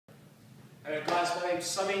Hello guys, my name's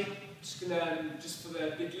Sunny. Just for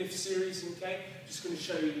the big lift series, okay? Just going to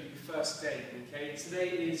show you the first day, okay? Today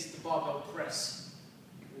is the barbell press,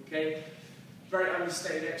 okay? Very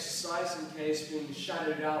understated exercise, okay? It's been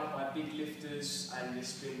shadowed out by big lifters and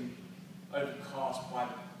it's been overcast by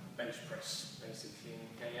the bench press, basically,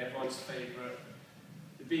 okay? Everyone's favourite,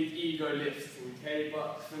 the big ego lift, okay?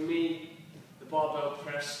 But for me, the barbell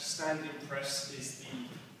press, standing press, is the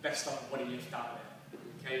best upper body lift out there.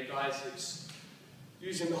 Okay, guys, it's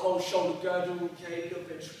using the whole shoulder girdle, okay, a little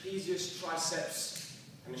bit of trapezius, triceps,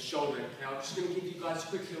 and the shoulder. Okay, I'm just going to give you guys a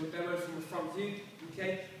quick little demo from the front view.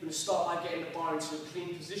 Okay, we're going to start by getting the bar into a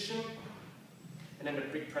clean position, and then a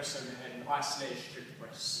big press overhead, an isolated strict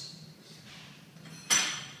press.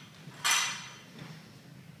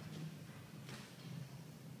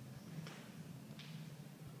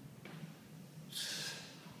 Just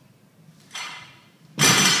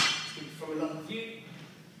give it from another view.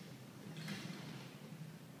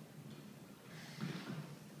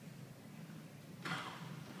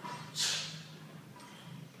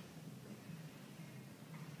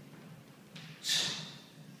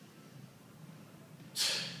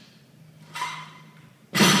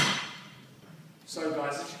 So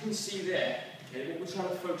guys, as you can see there, okay, what we're trying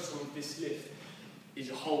to focus on with this lift is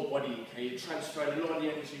your whole body, okay? You're transferring a lot of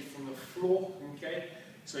the energy from the floor, okay?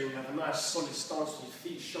 So you have a nice solid stance with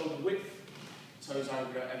feet shoulder width, toes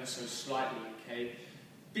angular ever so slightly, okay?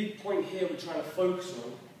 Big point here we're trying to focus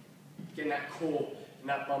on, getting that core and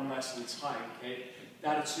that bum nice and tight, okay?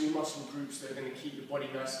 They're the two muscle groups that are going to keep your body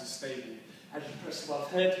nice and stable. As you press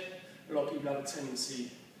above head, a lot of people have a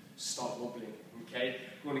tendency to start wobbling. Okay,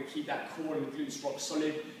 we want to keep that core and the glutes rock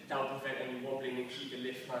solid. That will prevent any wobbling and keep the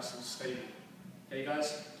lift nice and stable. Okay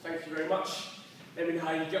guys, thank you very much. Let me know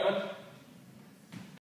how you get on.